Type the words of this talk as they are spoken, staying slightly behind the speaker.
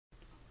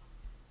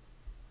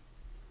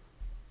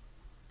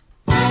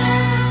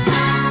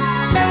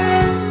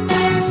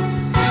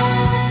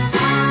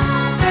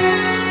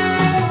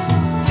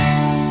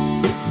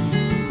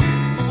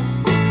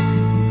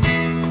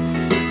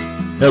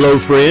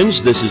Hello,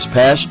 friends. This is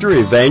Pastor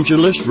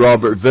Evangelist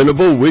Robert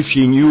Venable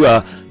wishing you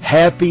a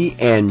happy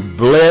and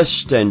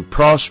blessed and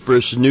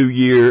prosperous new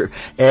year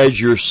as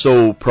your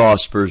soul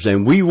prospers.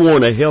 And we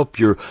want to help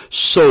your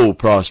soul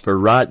prosper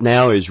right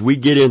now as we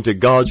get into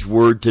God's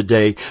Word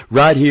today,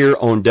 right here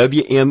on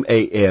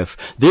WMAF.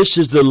 This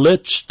is the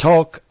Let's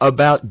Talk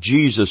About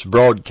Jesus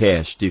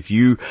broadcast. If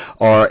you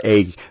are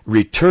a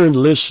return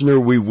listener,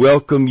 we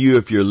welcome you.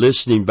 If you're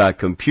listening by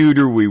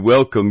computer, we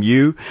welcome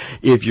you.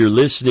 If you're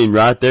listening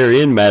right there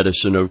in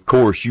Madison, of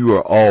course, you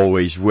are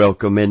always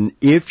welcome. And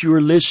if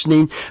you're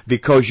listening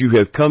because you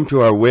have come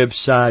to our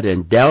website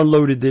and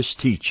downloaded this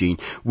teaching,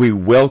 we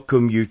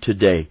welcome you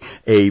today.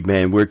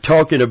 Amen. We're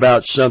talking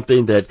about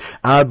something that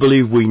I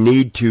believe we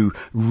need to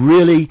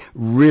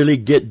really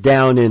get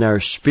down in our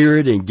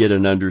spirit and get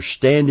an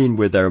understanding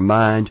with our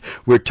mind.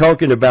 We're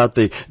talking about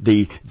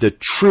the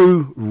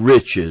true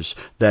riches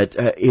that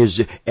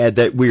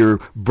that we're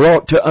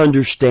brought to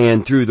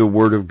understand through the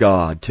Word of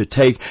God, to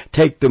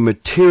take the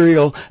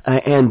material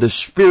and the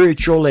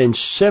spiritual and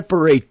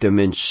separate them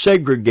and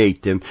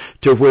segregate them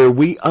to where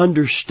we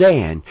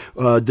understand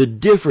the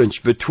difference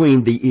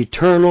between the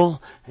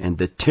eternal and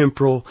the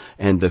temporal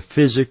and the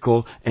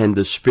physical and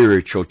the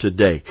spiritual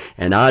today.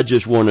 And I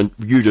just want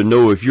you to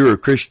know, if you're a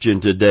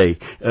Christian today,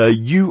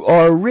 you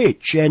are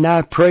rich, and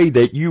I pray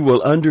that you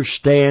will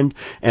understand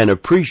and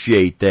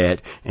appreciate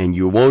that, and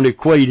you won't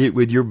equate it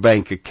with your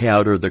bank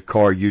account or the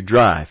car you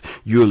drive.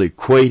 You'll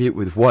equate it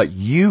with what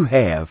you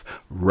have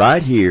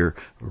right here,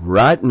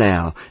 right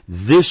now,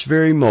 this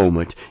very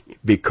moment,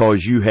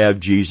 because you have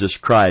Jesus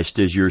Christ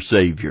as your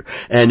Savior.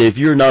 And if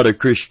you're not a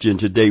Christian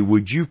today,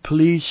 would you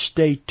please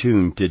stay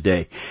tuned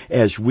today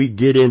as we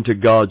get into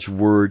God's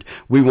Word?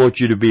 We want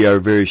you to be our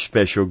very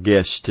special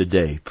guest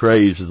today.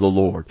 Praise the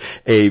Lord.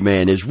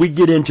 Amen. As we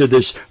get into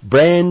this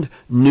brand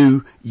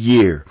new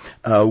year,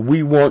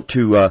 we want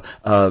to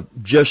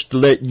just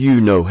let you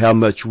know how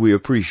much we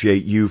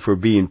appreciate you for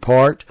being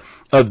part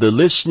of the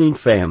listening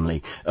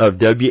family of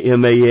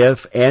WMAF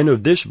and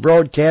of this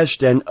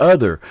broadcast and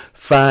other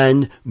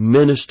fine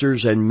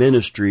ministers and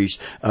ministries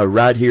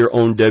right here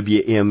on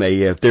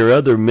WMAF. There are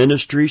other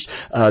ministries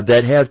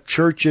that have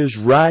churches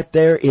right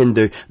there in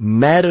the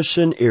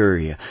Madison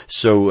area.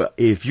 So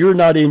if you're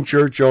not in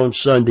church on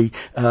Sunday,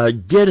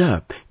 get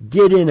up.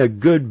 Get in a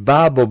good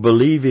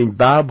Bible-believing,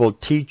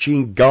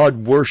 Bible-teaching,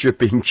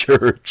 God-worshiping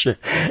church.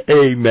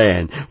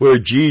 Amen. Where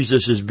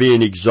Jesus is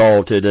being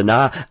exalted. And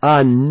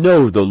I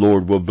know the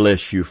Lord will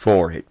bless you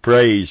for it.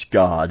 Praise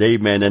God.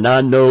 Amen. And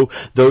I know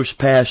those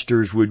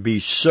pastors would be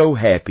so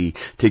happy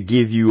to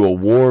give you a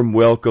warm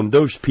welcome.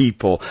 Those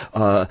people,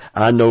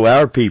 I know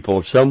our people,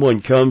 if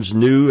someone comes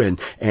new and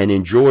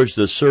enjoys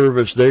the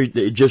service,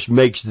 it just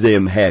makes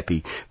them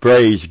happy.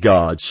 Praise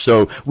God.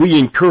 So we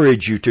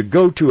encourage you to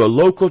go to a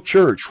local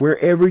church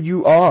wherever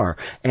you are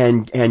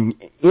and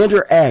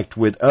interact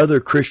with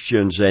other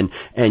Christians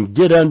and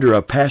get under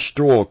a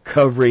pastoral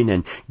covering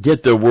and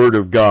get the Word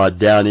of God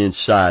down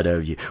inside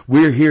of you.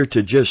 We're here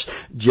to just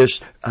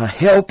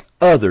help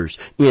others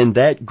in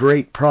that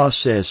great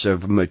process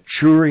of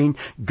maturing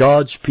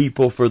God's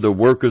people for the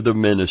work of the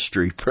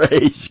ministry.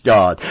 Praise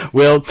God.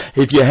 Well,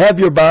 if you have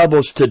your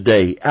Bibles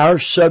today, our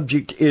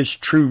subject is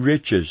true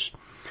riches.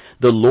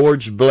 The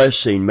Lord's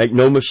blessing. Make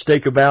no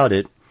mistake about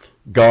it.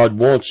 God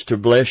wants to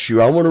bless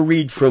you. I want to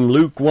read from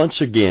Luke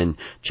once again,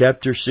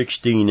 chapter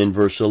 16 and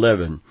verse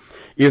 11.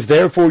 If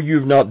therefore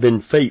you've not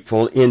been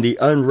faithful in the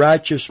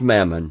unrighteous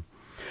mammon,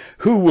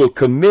 who will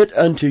commit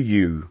unto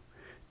you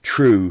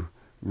true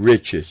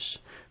riches?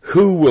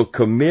 Who will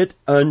commit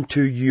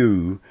unto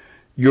you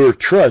your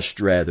trust,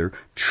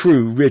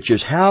 true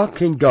riches? How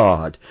can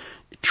God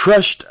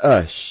trust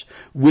us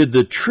with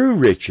the true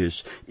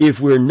riches if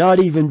we're not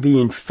even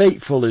being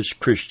faithful as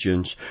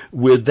Christians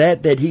with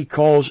that He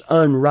calls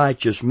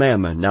unrighteous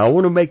mammon? Now, I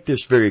want to make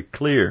this very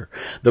clear.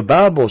 The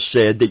Bible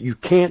said that you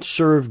can't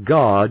serve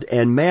God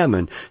and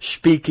mammon,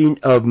 speaking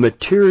of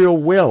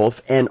material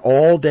wealth and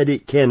all that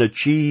it can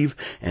achieve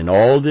and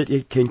all that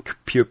it can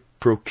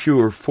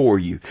procure for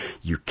you.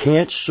 You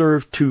can't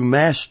serve two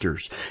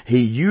masters. He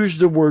used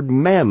the word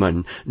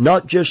mammon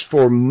not just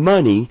for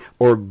money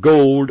or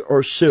gold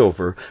or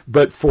silver,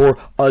 but for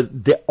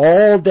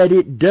all that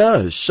it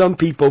does. Some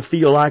people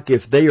feel like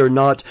if they are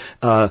not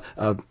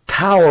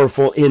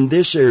powerful in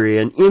this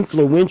area and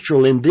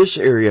influential in this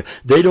area,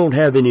 they don't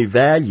have any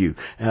value.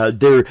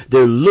 They're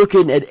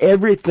looking at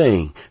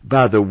everything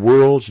by the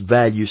world's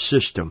value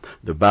system.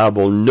 The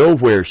Bible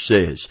nowhere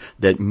says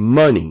that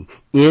money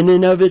in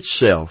and of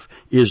itself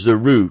is the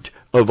root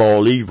of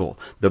all evil.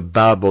 The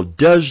Bible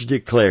does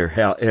declare,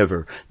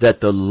 however,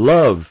 that the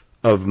love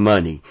of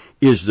money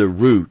is the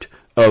root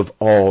of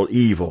all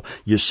evil.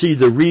 You see,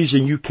 the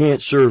reason you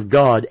can't serve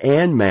God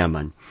and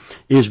mammon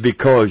is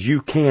because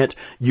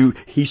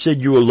He said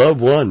you will love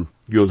one,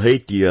 you'll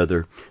hate the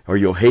other, or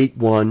you'll hate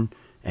one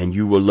and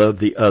you will love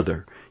the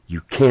other. You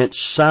can't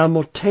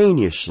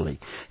simultaneously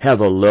have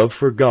a love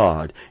for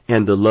God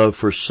and the love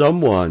for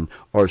someone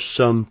or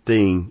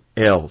something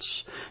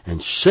else.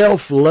 And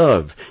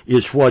self-love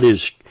is what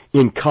is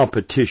in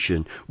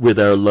competition with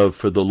our love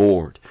for the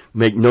Lord.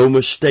 Make no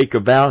mistake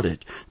about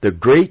it. The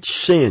great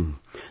sin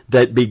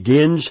that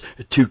begins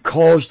to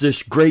cause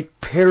this great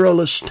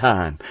perilous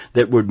time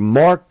that would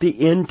mark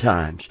the end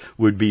times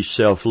would be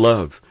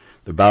self-love.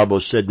 The Bible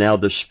said, now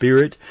the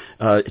Spirit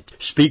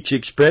speaks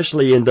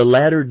expressly, in the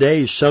latter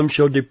days some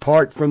shall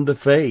depart from the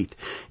faith.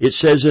 It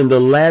says in the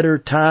latter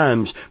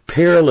times,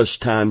 perilous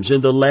times,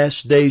 in the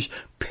last days,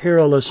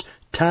 perilous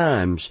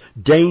times,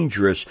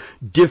 dangerous,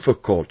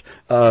 difficult,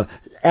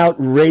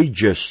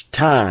 outrageous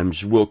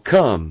times will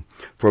come.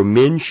 For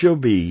men shall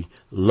be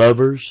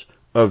lovers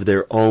of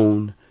their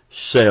own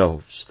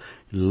selves.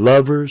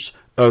 Lovers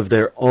of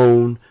their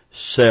own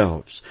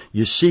selves.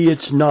 You see,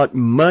 it's not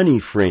money,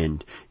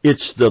 friend.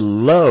 It's the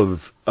love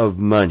of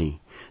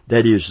money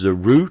that is the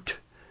root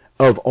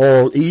of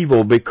all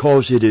evil,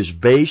 because it is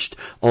based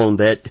on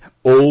that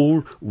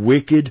old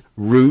wicked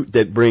root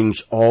that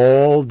brings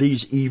all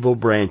these evil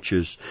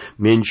branches.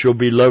 Men shall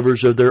be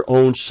lovers of their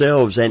own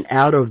selves, and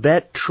out of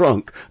that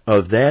trunk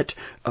of that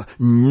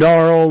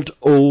gnarled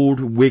old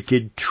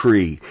wicked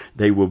tree,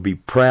 they will be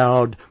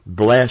proud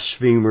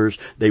blasphemers,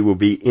 they will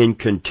be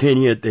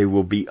incontinent, they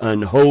will be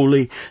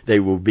unholy, they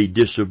will be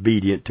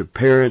disobedient to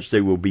parents, they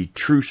will be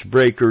truce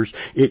breakers.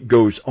 It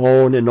goes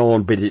on,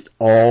 but it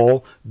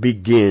all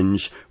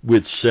begins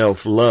with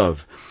self-love.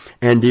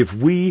 And if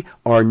we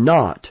are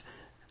not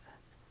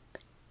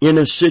in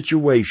a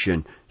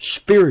situation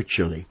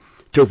spiritually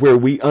to where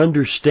we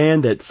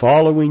understand that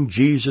following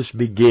Jesus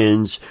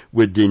begins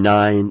with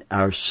denying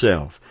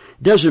ourselves.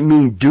 It doesn't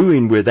mean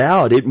doing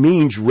without. It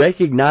means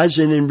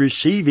recognizing and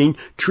receiving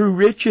true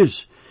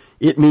riches.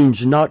 It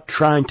means not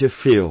trying to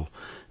fill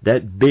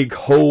that big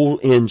hole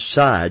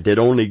inside that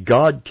only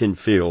God can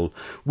fill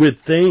with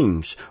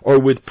things or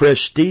with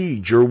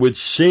prestige or with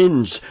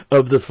sins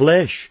of the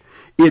flesh.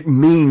 It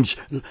means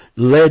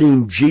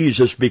letting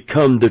Jesus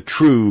become the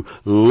true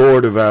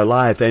Lord of our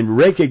life and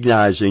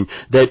recognizing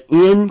that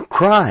in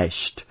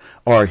Christ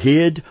are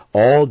hid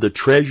all the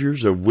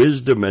treasures of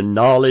wisdom and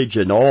knowledge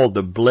and all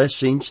the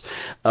blessings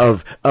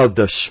of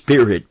the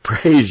Spirit.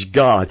 Praise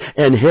God.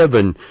 And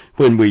heaven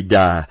when we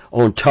die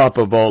on top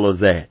of all of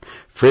that.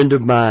 Friend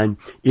of mine,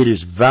 it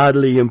is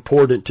vitally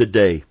important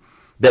today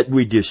that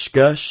we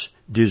discuss,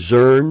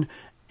 discern,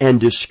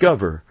 and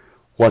discover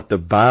what the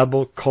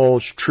Bible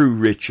calls true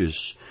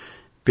riches,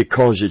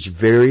 because it's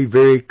very,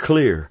 very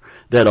clear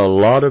that a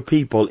lot of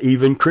people,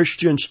 even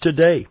Christians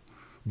today,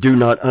 do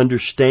not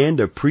understand,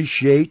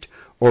 appreciate,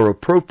 or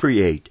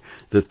appropriate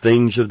the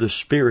things of the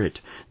Spirit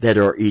that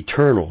are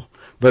eternal,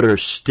 but are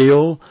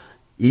still,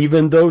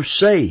 even though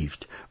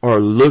saved, are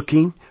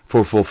looking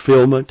for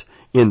fulfillment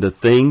in the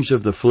things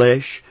of the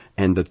flesh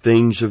and the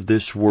things of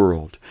this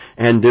world.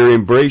 And they're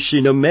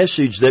embracing a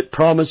message that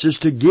promises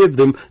to give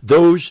them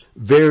those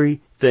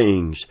very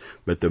things.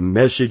 But the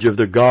message of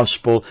the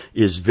gospel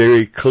is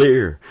very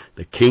clear.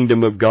 The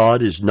kingdom of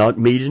God is not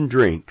meat and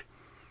drink,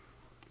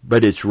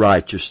 but it's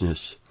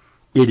righteousness.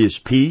 It is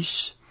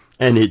peace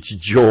and it's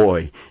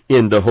joy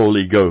in the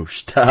Holy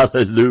Ghost.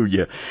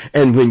 Hallelujah.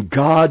 And when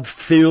God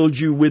filled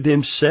you with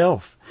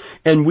Himself,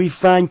 and we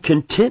find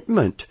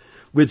contentment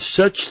with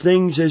such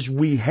things as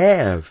we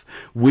have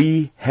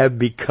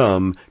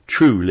become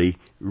truly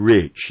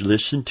rich.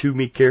 Listen to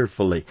me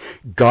carefully.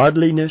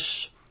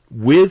 Godliness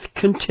with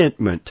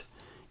contentment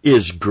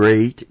is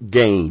great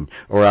gain.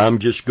 Or I'm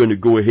just going to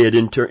go ahead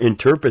and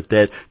interpret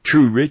that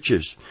true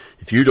riches.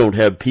 If you don't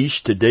have peace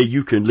today,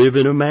 you can live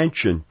in a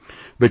mansion,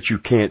 but you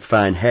can't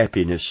find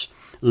happiness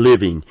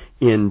living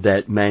in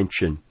that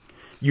mansion.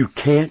 You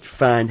can't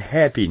find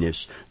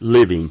happiness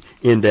living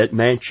in that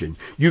mansion.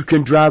 You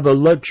can drive a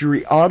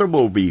luxury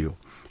automobile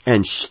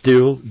and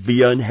still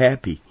be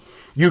unhappy.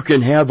 You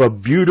can have a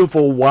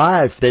beautiful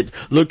wife that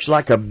looks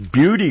like a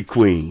beauty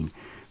queen,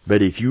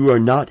 but if you are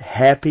not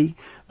happy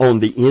on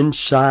the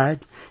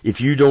inside, if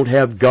you don't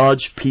have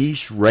God's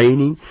peace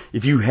reigning,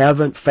 if you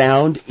haven't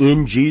found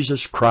in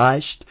Jesus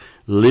Christ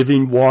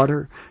living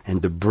water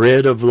and the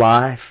bread of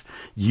life,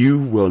 you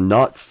will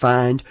not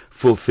find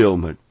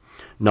fulfillment.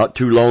 Not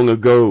too long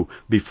ago,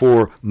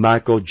 before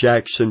Michael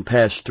Jackson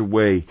passed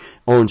away,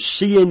 on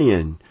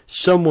CNN,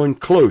 someone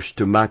close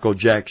to Michael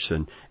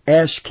Jackson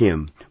asked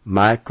him,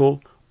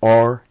 "Michael,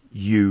 are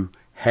you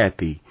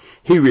happy?"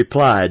 He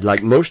replied,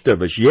 like most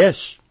of us,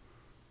 "Yes,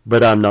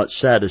 but I'm not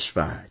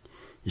satisfied."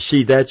 You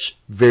see, that's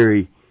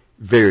very,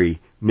 very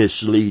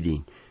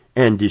misleading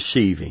and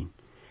deceiving.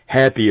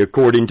 Happy,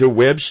 according to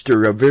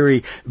Webster, a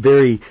very,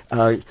 very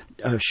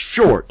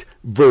short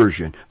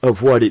version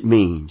of what it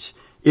means,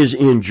 is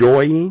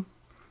enjoying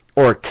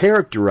or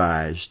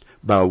characterized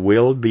by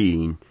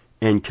well-being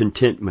and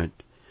contentment.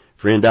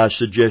 Friend, I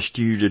suggest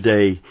to you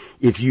today,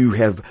 if you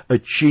have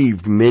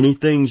achieved many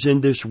things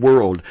in this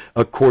world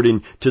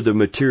according to the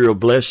material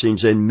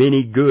blessings and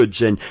many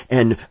goods and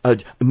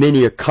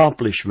many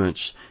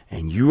accomplishments,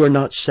 and you are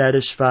not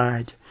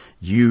satisfied,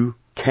 you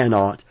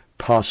cannot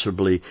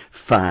possibly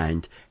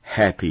find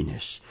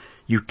happiness.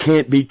 You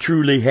can't be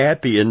truly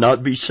happy and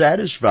not be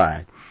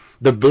satisfied.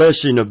 The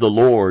blessing of the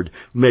Lord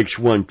makes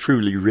one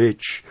truly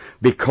rich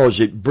because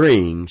it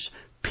brings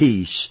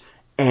peace,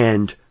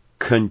 and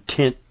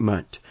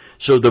contentment.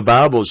 So the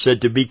Bible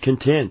said to be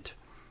content.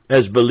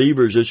 As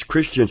believers, as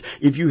Christians,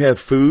 if you have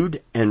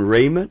food and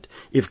raiment,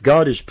 if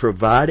God has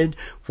provided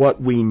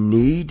what we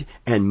need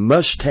and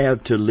must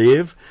have to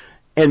live,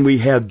 and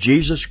we have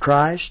Jesus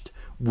Christ,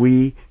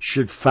 we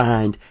should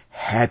find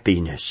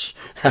happiness.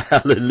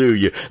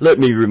 Hallelujah. Let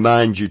me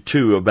remind you,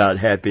 too, about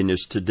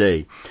happiness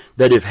today.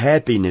 That if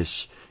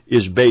happiness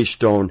is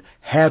based on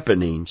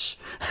happenings,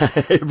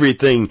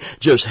 everything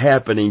just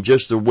happening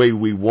just the way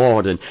we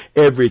want, and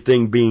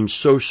everything being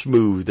so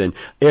smooth, and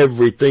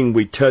everything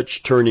we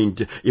touch turning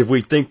to, if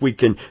we think we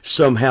can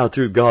somehow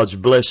through God's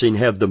blessing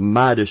have the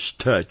Midas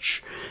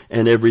touch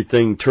and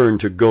everything turn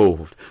to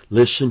gold.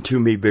 Listen to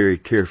me very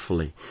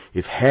carefully.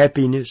 If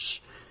happiness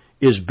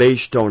is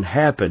based on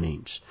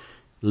happenings,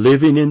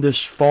 living in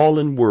this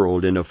fallen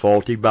world in a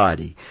faulty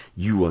body,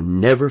 you will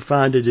never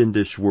find it in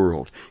this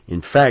world.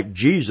 In fact,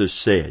 Jesus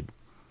said,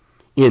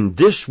 in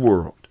this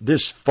world,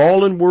 this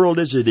fallen world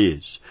as it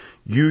is,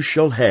 you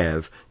shall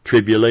have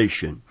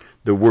tribulation.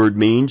 The word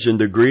means in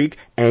the Greek,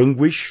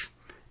 anguish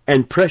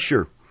and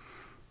pressure.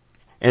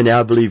 And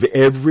I believe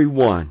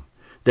everyone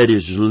that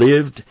has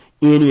lived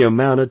any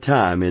amount of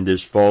time in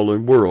this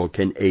fallen world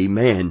can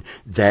amen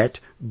that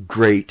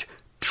great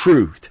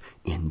truth.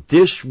 In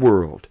this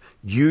world,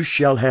 you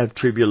shall have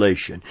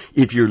tribulation.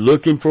 If you're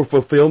looking for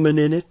fulfillment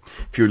in it,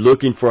 if you're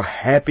looking for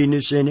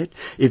happiness in it,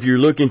 if you're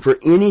looking for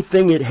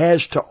anything it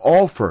has to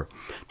offer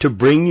to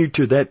bring you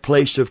to that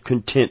place of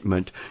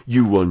contentment,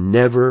 you will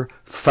never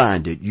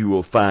find it. You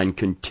will find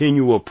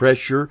continual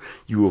pressure.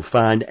 You will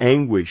find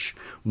anguish.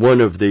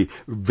 One of the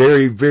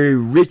very, very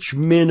rich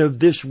men of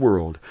this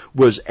world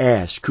was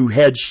asked, who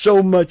had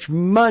so much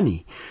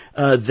money,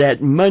 that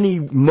money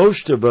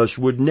most of us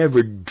would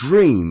never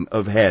dream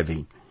of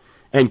having,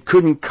 and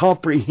couldn't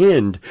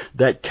comprehend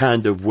that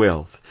kind of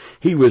wealth.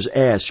 He was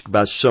asked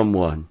by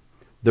someone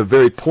the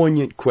very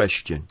poignant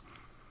question,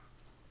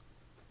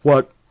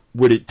 what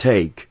would it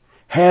take,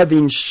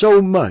 having so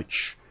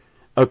much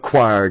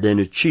acquired and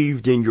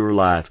achieved in your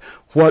life,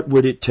 what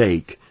would it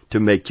take to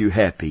make you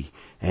happy?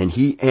 And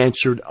he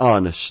answered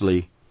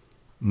honestly,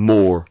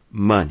 more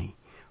money.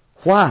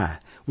 Why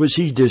was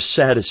he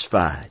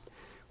dissatisfied?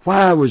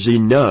 Why was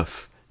enough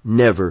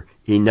never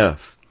enough?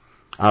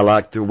 I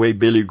like the way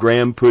Billy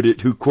Graham put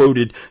it, who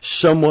quoted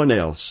someone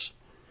else.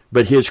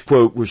 But his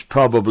quote was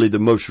probably the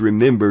most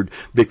remembered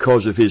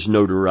because of his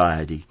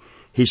notoriety.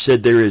 He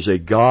said, there is a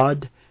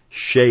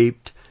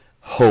God-shaped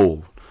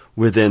hole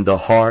within the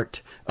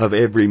heart of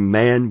every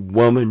man,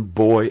 woman,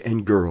 boy,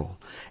 and girl.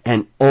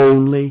 And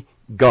only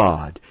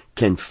God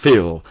can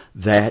fill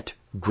that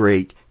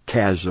great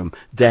chasm,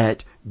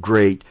 that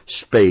great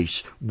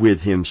space with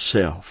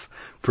Himself.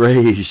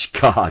 Praise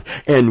God.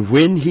 And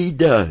when He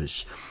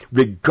does,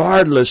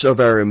 regardless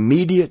of our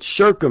immediate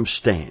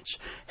circumstance,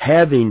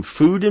 having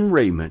food and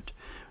raiment,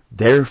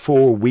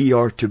 therefore we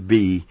are to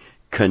be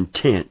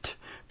content.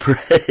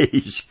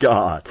 Praise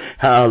God.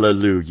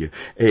 Hallelujah.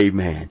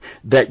 Amen.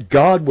 That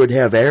God would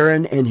have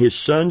Aaron and his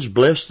sons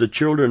bless the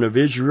children of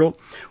Israel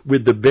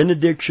with the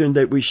benediction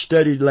that we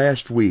studied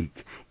last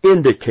week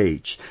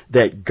indicates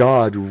that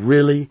God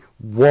really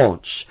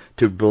wants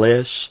to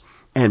bless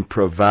and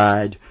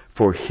provide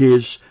for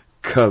His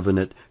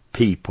covenant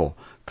people.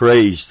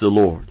 Praise the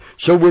Lord.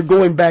 So we're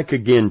going back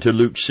again to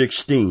Luke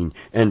 16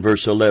 and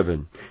verse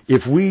 11.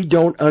 If we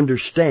don't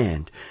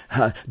understand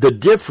the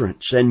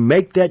difference and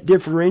make that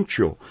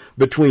differential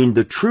between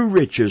the true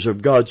riches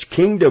of God's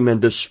kingdom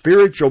and the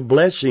spiritual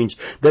blessings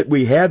that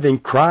we have in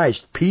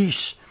Christ,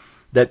 peace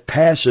that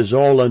passes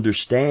all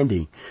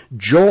understanding,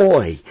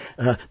 joy,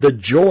 the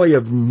joy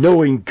of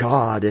knowing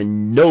God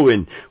and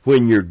knowing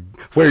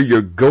where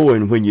you're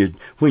going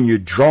when you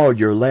draw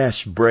your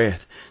last breath,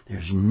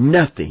 there's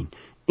nothing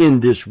in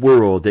this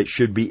world that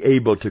should be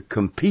able to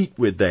compete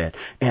with that,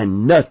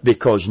 and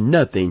because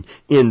nothing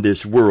in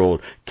this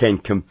world can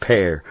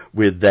compare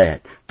with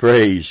that.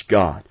 Praise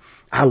God.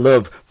 I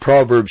love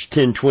Proverbs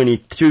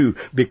 10:22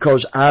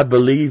 because I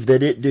believe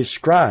that it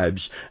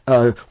describes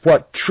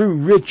what true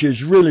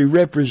riches really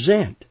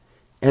represent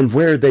and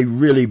where they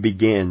really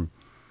begin.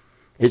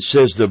 It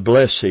says the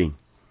blessing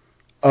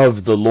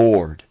of the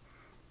Lord.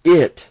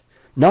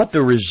 Not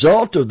the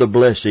result of the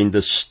blessing,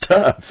 the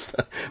stuff,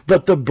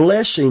 but the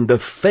blessing,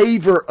 the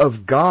favor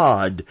of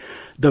God,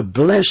 the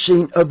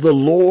blessing of the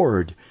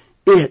Lord.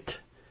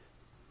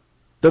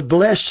 The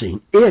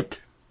blessing, it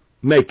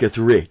maketh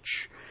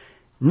rich.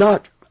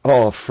 Not,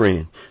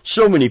 friend,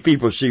 so many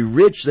people see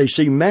rich, they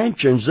see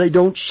mansions, they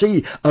don't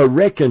see a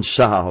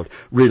reconciled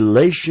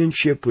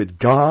relationship with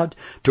God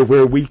to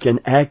where we can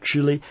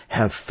actually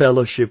have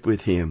fellowship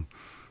with Him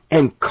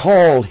and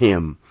call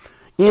Him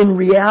in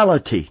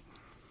reality,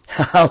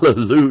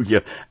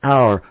 hallelujah,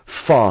 our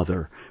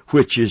Father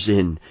which is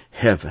in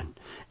heaven.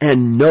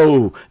 And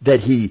know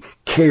that He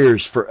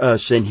cares for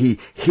us and He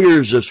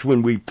hears us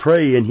when we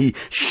pray and He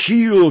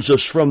shields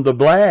us from the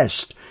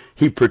blast.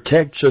 He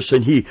protects us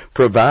and He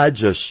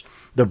provides us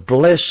the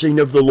blessing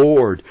of the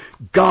Lord,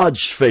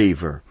 God's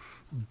favor,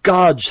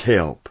 God's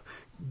help,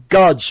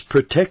 God's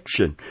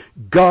protection,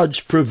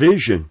 God's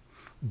provision,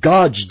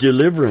 God's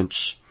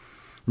deliverance.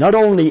 Not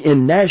only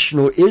in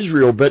national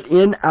Israel, but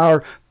in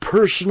our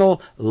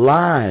personal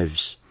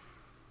lives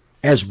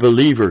as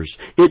believers.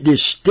 It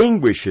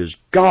distinguishes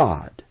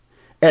God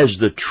as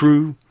the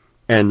true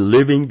and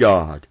living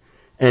God,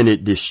 and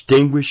it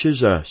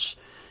distinguishes us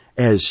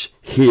as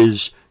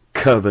His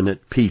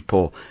covenant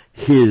people,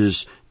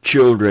 His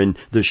children,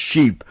 the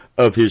sheep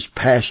of His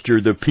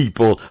pasture, the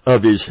people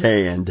of His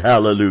hand.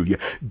 Hallelujah.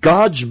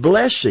 God's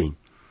blessing,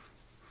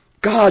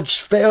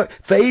 God's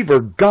favor,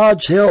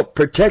 God's help,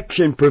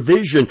 protection,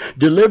 provision,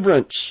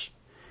 deliverance.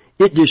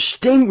 It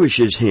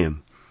distinguishes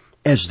Him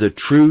as the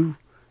true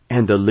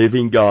and the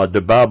living God.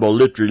 The Bible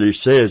literally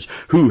says,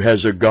 who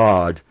has a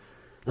God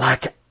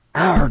like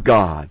our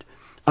God,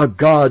 a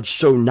God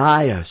so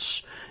nigh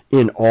us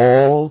in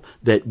all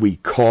that we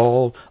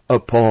call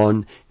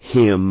upon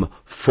Him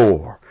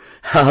for.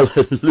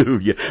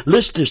 Hallelujah.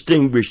 Let's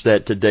distinguish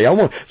that today.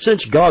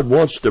 Since God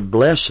wants to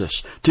bless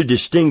us, to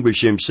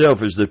distinguish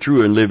Himself as the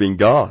true and living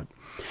God,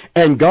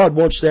 and God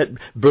wants that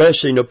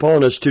blessing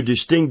upon us to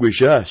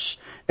distinguish us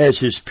as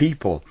His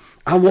people,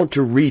 I want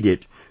to read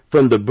it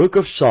from the book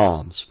of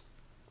Psalms,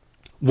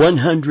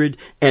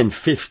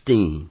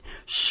 115.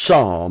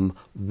 Psalm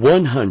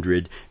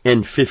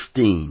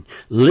 115.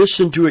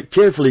 Listen to it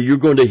carefully. You're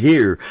going to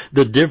hear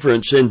the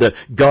difference in the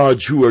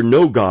gods who are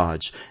no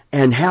gods,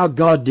 and how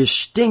God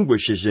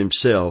distinguishes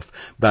Himself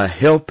by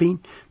helping,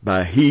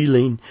 by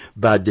healing,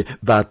 by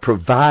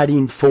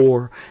providing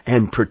for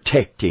and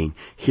protecting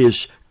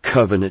His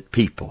covenant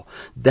people.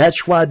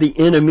 That's why the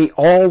enemy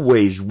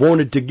always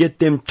wanted to get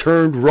them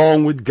turned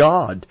wrong with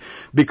God,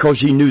 because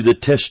he knew the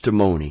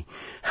testimony.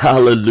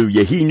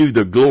 Hallelujah. He knew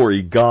the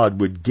glory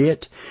God would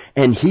get,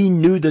 and he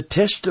knew the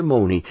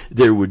testimony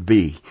there would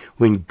be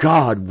when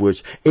God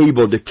was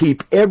able to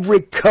keep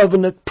every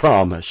covenant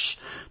promise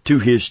to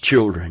His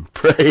children.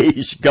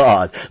 Praise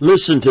God.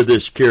 Listen to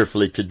this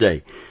carefully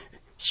today.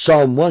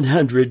 Psalm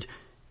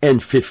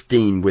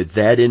 115 with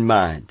that in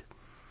mind.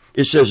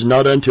 It says,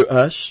 not unto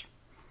us,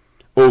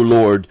 O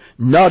Lord,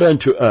 not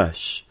unto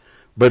us,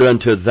 but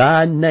unto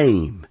Thy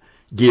name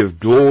give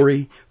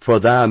glory for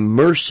Thy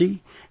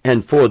mercy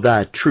and for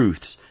Thy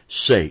truth's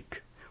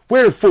sake.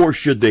 Wherefore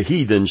should the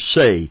heathen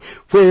say,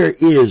 where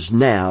is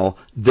now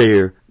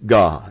their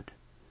God?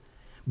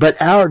 But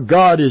our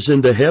God is in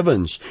the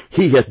heavens.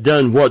 He hath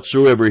done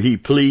whatsoever He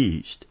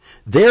pleased.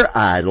 Their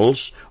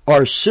idols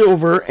are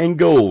silver and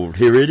gold.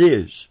 Here it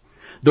is.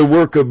 The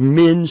work of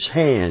men's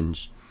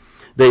hands.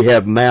 They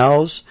have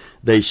mouths,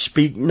 they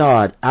speak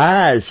not.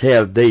 Eyes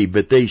have they,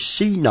 but they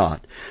see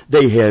not.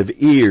 They have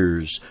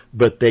ears,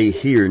 but they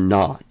hear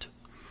not.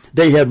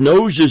 They have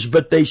noses,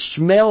 but they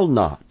smell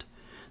not.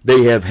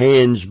 They have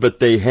hands, but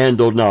they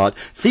handle not.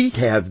 Feet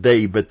have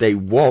they, but they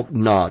walk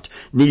not.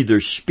 Neither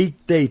speak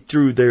they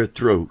through their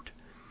throat.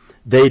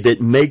 They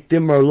that make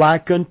them are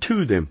like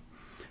unto them.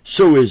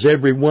 So is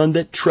every one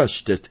that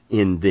trusteth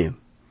in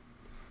them.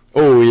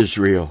 O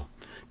Israel,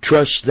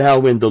 trust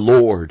thou in the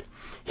Lord.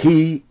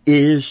 He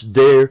is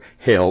their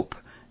help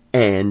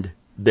and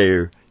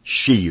their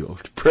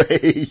shield.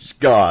 Praise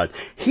God.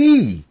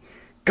 He,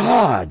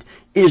 God,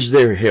 is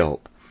their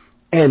help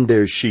and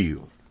their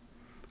shield.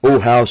 O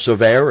house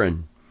of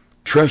Aaron,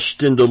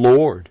 trust in the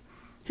Lord.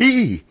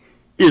 He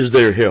is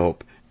their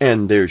help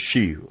and their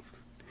shield.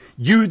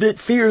 You that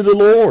fear the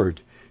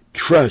Lord,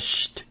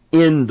 trust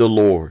in the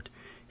Lord.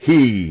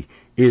 He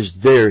is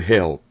their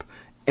help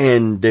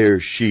and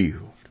their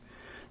shield.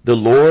 The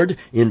Lord,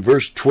 in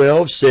verse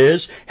 12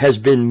 says, has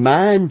been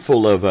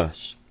mindful of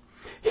us.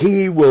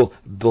 He will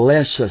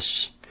bless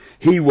us.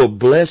 He will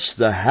bless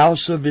the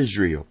house of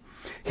Israel.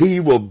 He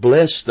will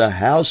bless the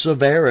house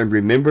of Aaron.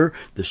 Remember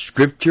the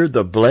scripture,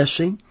 the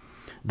blessing,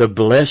 the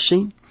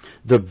blessing,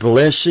 the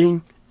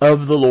blessing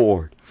of the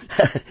Lord.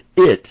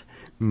 It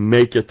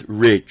maketh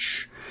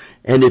rich.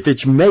 And if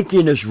it's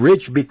making us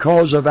rich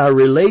because of our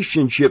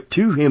relationship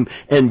to Him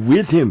and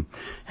with Him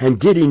and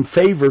getting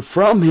favor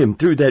from Him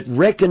through that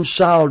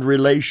reconciled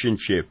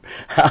relationship,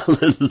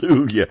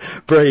 hallelujah,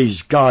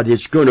 praise God,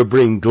 it's going to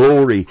bring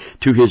glory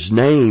to His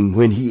name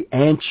when He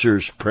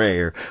answers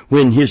prayer,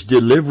 when His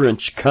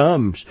deliverance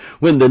comes,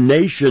 when the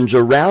nations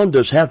around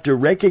us have to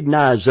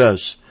recognize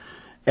us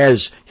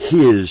as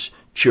His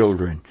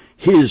children,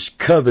 His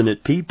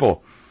covenant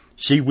people.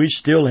 See, we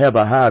still have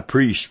a high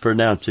priest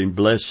pronouncing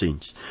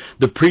blessings.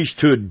 The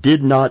priesthood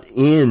did not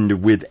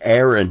end with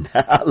Aaron.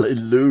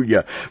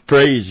 Hallelujah.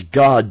 Praise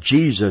God.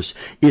 Jesus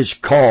is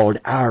called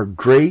our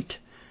great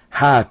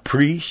high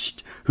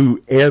priest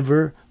who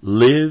ever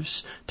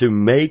lives to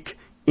make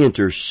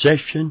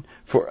intercession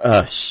for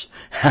us.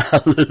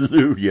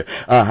 Hallelujah.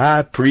 A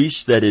high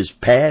priest that is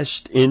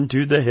passed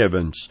into the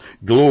heavens.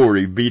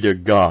 Glory be to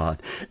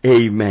God.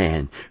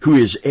 Amen.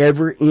 Who is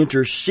ever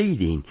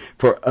interceding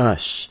for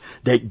us.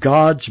 That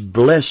God's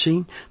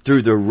blessing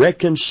through the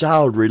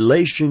reconciled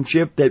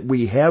relationship that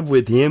we have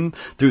with Him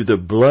through the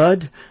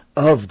blood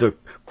of the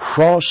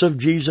cross of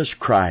Jesus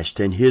Christ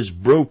and His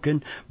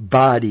broken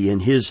body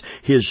and His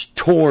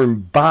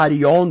torn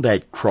body on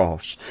that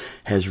cross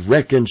has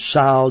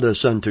reconciled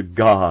us unto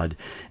God,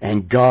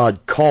 and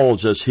God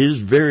calls us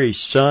His very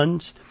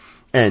sons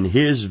and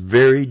His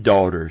very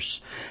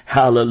daughters.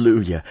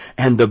 Hallelujah.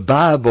 And the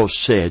Bible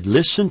said,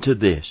 listen to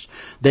this,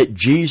 that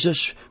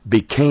Jesus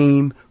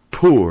became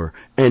poor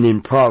and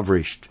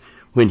impoverished.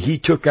 When He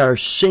took our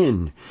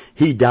sin,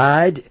 He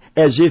died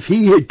as if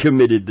He had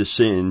committed the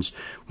sins,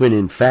 when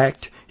in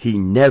fact He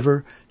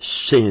never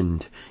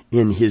sinned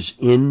in His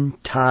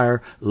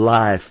entire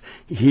life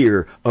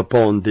here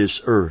upon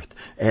this earth.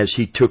 As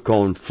He took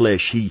on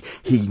flesh, He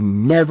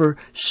never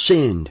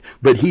sinned,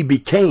 but He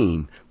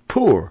became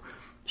poor,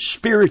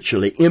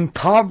 spiritually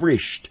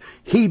impoverished.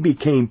 He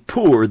became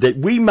poor that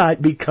we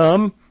might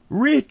become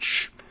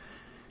rich.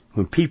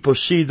 When people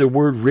see the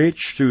word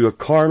rich through a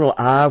carnal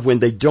eye,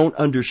 when they don't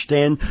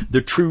understand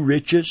the true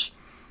riches,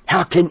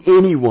 how can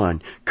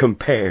anyone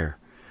compare?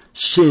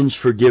 Sins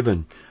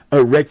forgiven,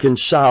 a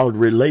reconciled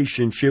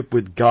relationship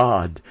with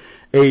God.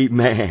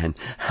 Amen.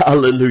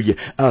 Hallelujah.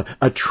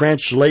 A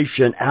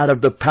translation out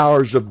of the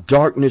powers of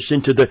darkness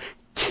into the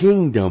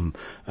kingdom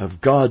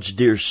of God's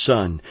dear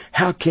Son.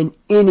 How can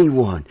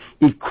anyone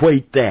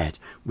equate that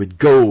with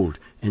gold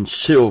and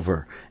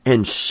silver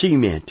and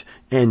cement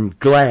and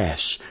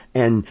glass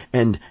and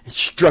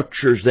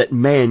structures that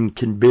man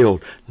can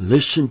build?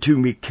 Listen to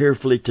me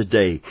carefully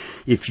today.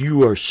 If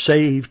you are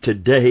saved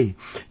today,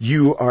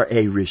 you are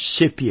a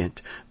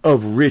recipient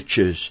of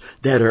riches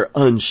that are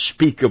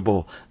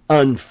unspeakable,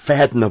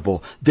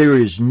 unfathomable. There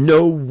is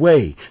no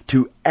way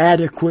to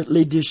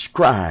adequately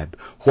describe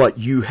what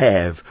you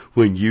have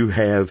when you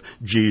have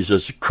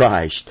Jesus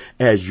Christ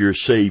as your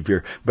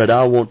Savior. But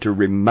I want to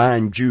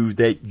remind you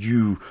that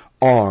you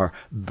are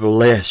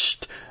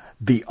blessed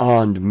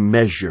beyond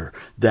measure,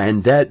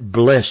 and that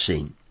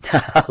blessing,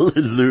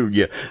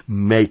 hallelujah,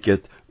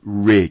 maketh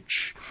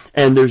rich.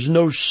 And there's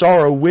no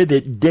sorrow with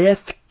it.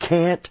 Death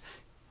can't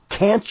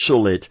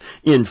cancel it.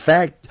 In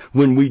fact,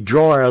 when we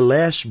draw our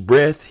last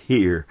breath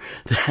here,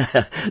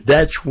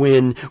 that's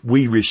when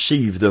we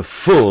receive the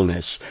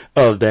fullness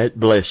of that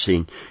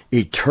blessing.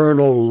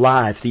 Eternal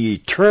life, the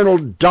eternal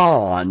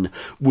dawn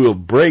will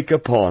break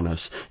upon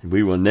us.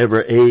 We will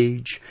never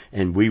age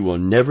and we will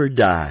never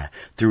die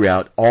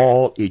throughout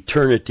all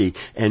eternity.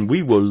 And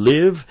we will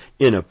live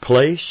in a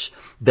place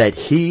that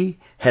He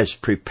has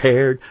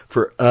prepared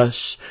for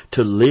us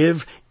to live,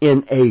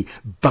 in a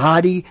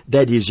body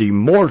that is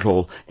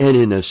immortal and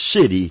in a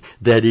city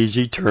that is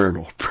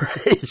eternal.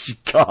 Praise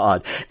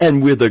God.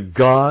 And with a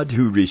God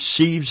who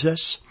receives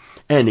us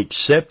and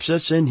accepts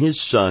us in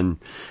His Son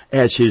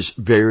as His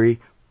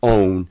very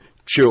own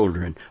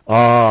children.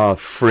 Ah,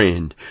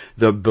 friend,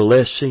 the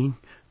blessing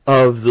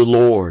of the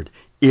Lord,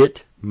 it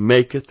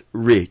maketh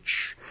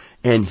rich,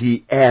 and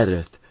He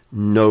addeth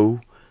no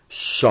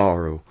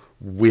sorrow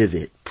with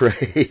it.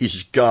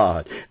 Praise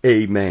God.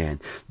 Amen.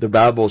 The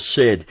Bible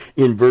said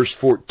in verse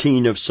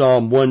 14 of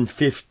Psalm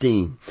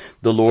 115,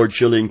 the Lord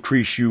shall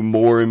increase you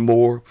more and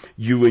more,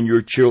 you and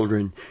your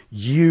children.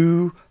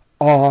 You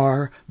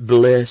are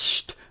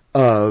blessed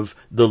of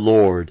the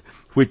Lord,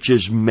 which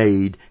has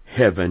made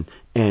heaven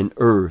and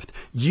earth.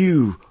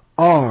 You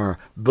are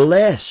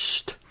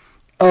blessed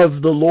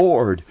of the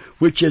Lord,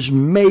 which has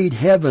made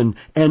heaven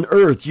and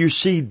earth. You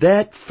see,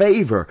 that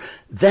favor,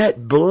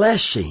 that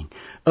blessing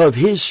of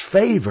His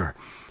favor,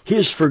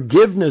 His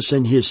forgiveness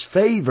and His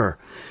favor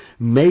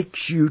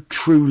makes you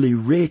truly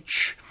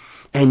rich.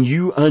 And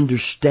you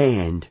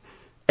understand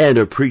and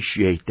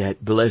appreciate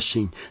that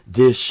blessing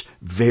this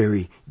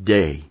very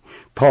day.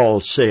 Paul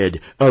said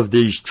of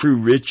these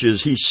true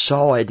riches, he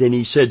saw it and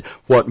he said,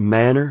 what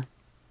manner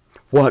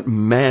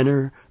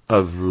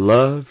of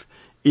love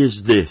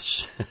is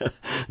this,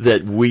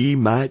 that we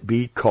might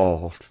be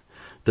called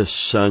the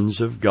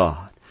sons of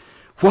God.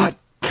 What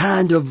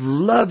kind of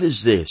love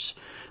is this?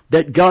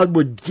 That God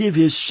would give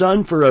His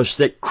Son for us,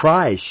 that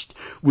Christ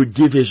would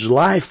give His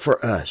life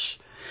for us.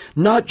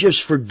 Not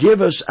just forgive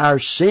us our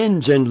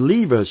sins and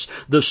leave us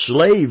the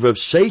slave of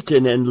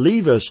Satan and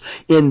leave us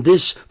in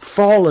this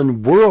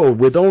fallen world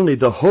with only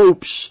the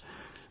hopes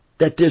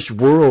that this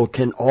world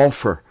can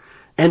offer,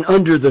 and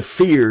under the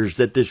fears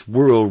that this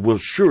world will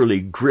surely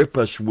grip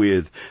us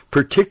with,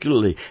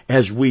 particularly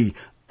as we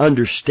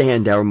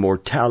understand our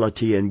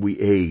mortality and we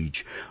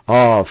age.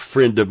 Ah,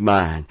 friend of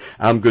mine,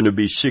 I'm going to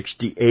be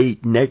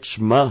 68 next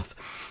month,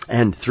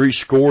 and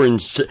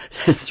 70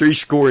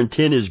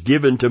 is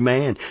given to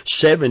man.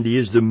 70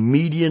 is the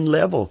median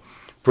level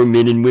for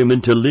men and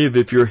women to live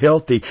if you're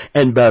healthy,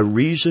 and by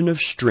reason of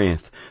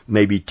strength,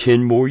 maybe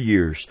 10 more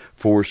years,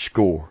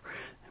 80.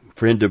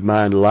 Friend of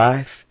mine,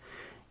 life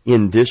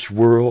in this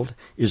world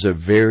is a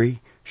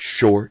very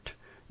short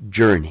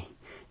journey.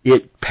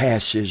 It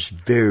passes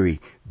very,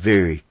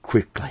 very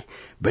quickly.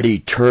 But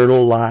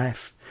eternal life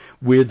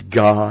with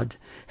God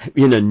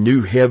in a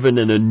new heaven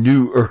and a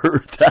new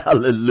earth,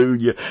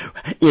 hallelujah,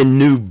 in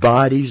new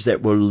bodies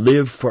that will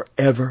live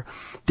forever.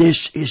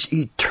 This is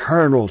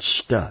eternal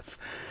stuff.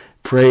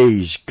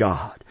 Praise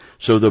God.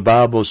 So the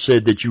Bible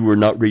said that you were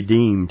not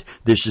redeemed.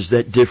 This is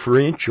that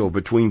differential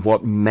between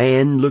what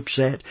man looks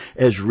at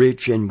as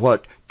rich and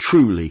what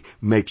truly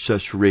makes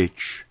us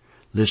rich.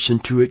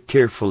 Listen to it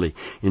carefully.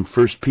 In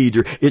 1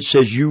 Peter, it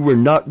says, you were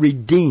not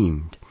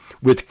redeemed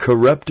with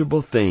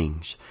corruptible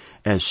things,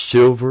 as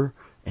silver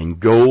and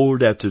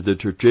gold after the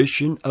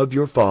tradition of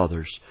your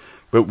fathers,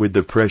 but with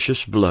the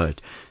precious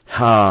blood.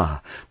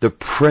 The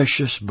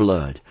precious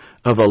blood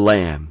of a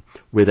lamb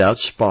without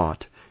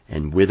spot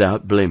and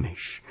without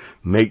blemish.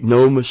 Make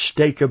no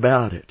mistake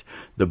about it.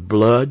 The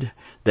blood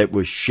that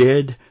was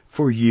shed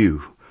for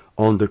you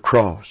on the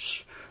cross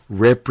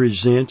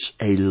represents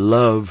a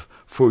love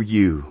for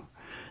you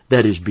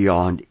that is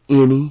beyond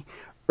any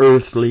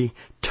earthly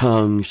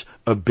tongue's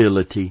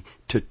ability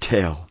to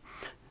tell.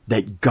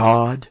 That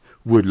God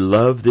would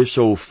love this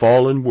old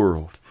fallen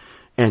world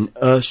and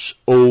us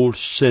old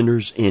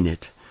sinners in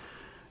it.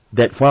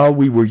 That while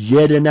we were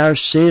yet in our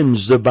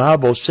sins, the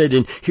Bible said,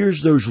 and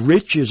here's those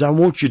riches, I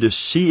want you to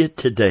see it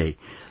today.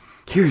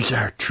 Here's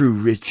our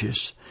true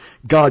riches.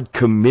 God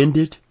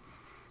commended,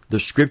 the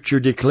Scripture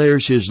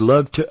declares His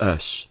love to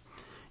us,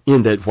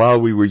 in that while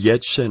we were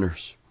yet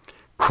sinners,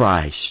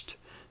 Christ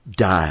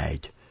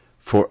died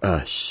for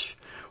us.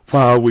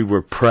 While we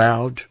were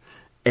proud,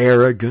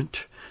 arrogant,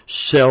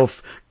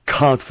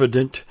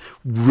 self-confident,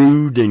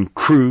 rude and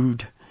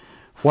crude,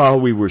 while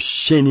we were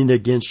sinning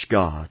against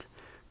God,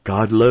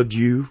 God loved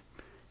you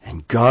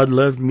and God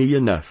loved me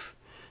enough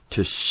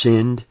to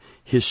send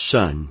His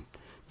Son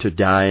to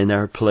die in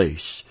our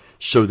place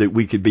so that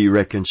we could be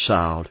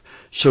reconciled,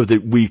 so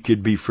that we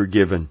could be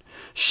forgiven,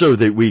 so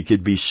that we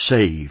could be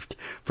saved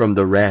from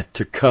the wrath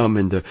to come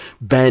and the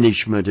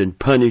banishment and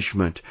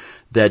punishment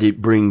that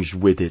it brings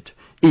with it.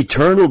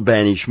 Eternal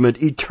banishment,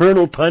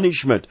 eternal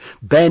punishment,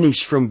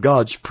 banished from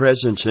God's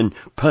presence and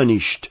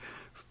punished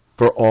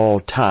for all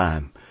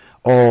time.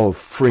 Oh,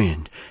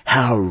 friend,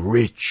 how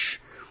rich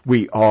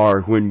we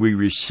are when we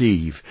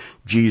receive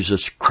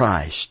Jesus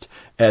Christ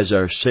as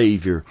our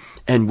Savior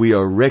and we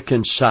are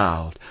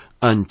reconciled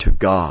unto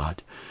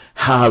God.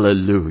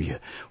 Hallelujah.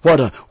 What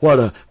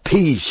a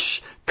peace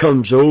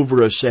comes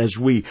over us as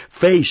we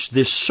face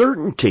this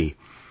certainty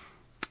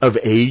of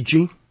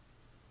aging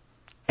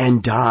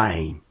and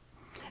dying,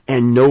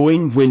 and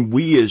knowing when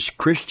we as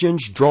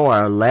Christians draw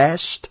our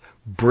last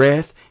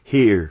breath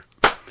here,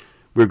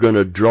 we're going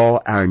to draw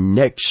our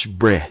next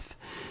breath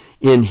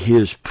in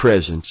His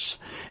presence,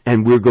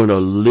 and we're going to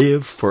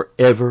live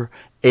forever,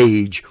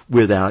 age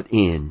without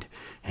end.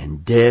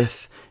 And death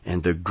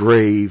and the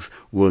grave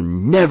will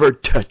never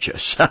touch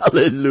us.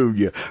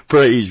 Hallelujah.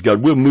 Praise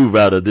God. We'll move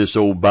out of this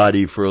old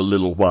body for a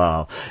little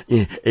while.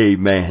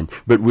 Amen.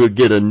 But we'll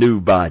get a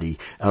new body,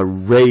 a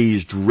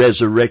raised,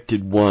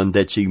 resurrected one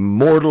that's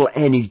immortal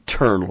and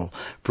eternal.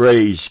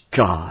 Praise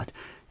God.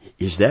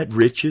 Is that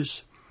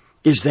riches?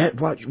 Is that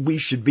what we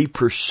should be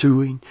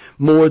pursuing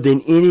more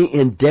than any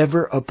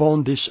endeavor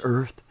upon this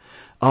earth?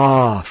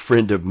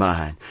 Friend of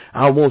mine,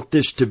 I want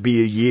this to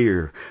be a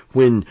year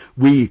when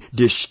we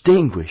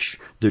distinguish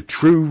the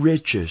true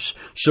riches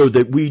so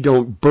that we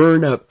don't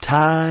burn up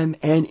time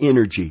and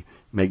energy.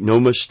 Make no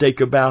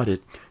mistake about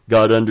it.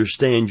 God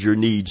understands your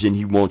needs and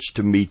He wants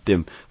to meet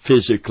them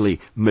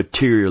physically,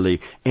 materially,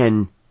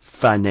 and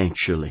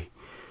financially.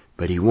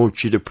 But He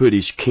wants you to put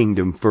His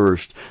kingdom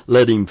first.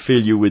 Let Him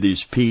fill you with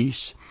His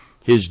peace,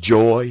 His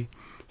joy,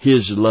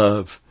 His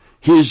love,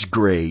 His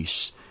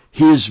grace,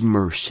 His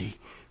mercy.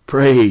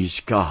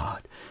 Praise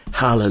God.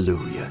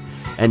 Hallelujah.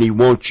 And He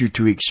wants you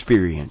to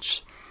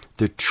experience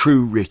the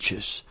true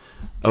riches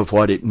of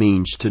what it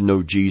means to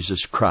know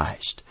Jesus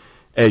Christ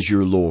as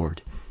your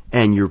Lord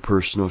and your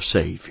personal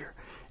Savior.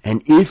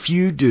 And if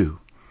you do,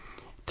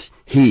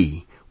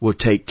 He will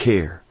take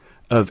care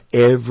of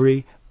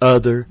every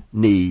other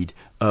need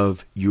of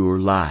your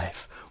life.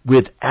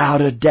 Without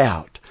a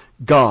doubt,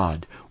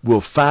 God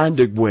will find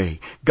a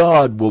way.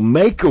 God will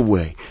make a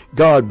way.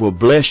 God will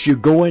bless you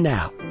going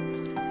out.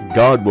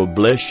 God will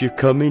bless you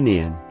coming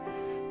in.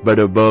 But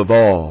above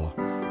all,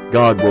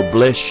 God will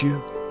bless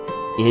you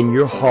in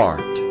your heart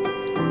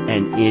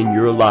and in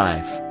your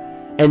life.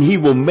 And He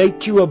will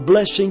make you a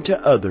blessing to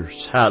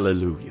others.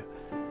 Hallelujah.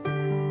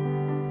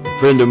 A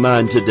friend of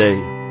mine today,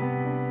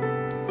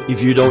 if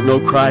you don't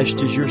know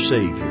Christ as your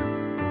Savior,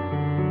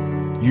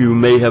 you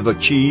may have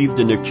achieved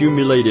and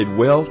accumulated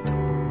wealth,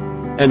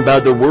 and by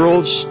the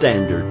world's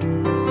standard,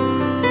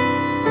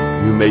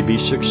 you may be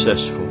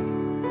successful.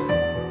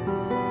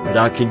 But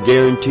I can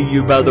guarantee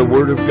you by the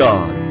Word of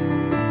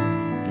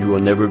God, you will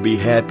never be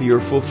happy or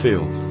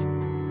fulfilled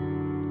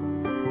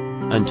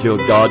until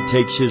God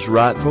takes His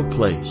rightful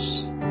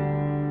place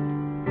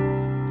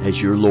as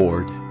your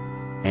Lord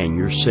and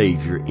your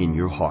Savior in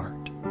your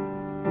heart.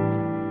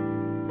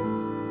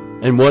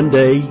 And one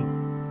day,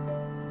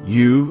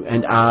 you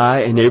and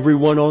I and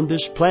everyone on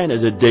this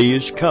planet, a day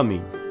is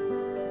coming,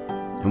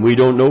 and we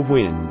don't know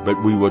when,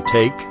 but we will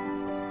take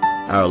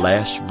our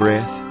last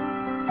breath,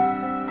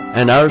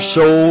 and our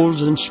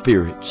souls and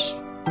spirits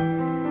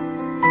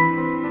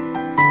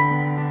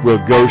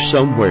will go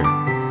somewhere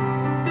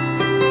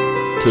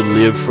to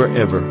live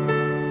forever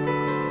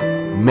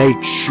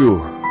make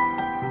sure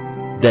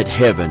that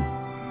heaven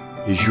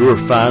is your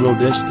final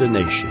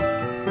destination.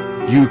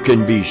 You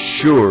can be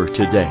sure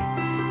today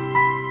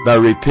by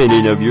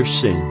repenting of your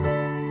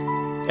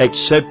sin,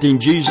 accepting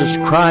Jesus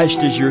Christ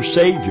as your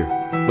Savior.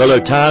 Well,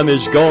 our time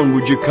is gone.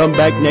 Would you come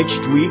back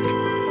next week?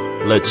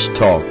 Let's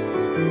talk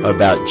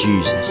about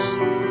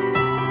Jesus.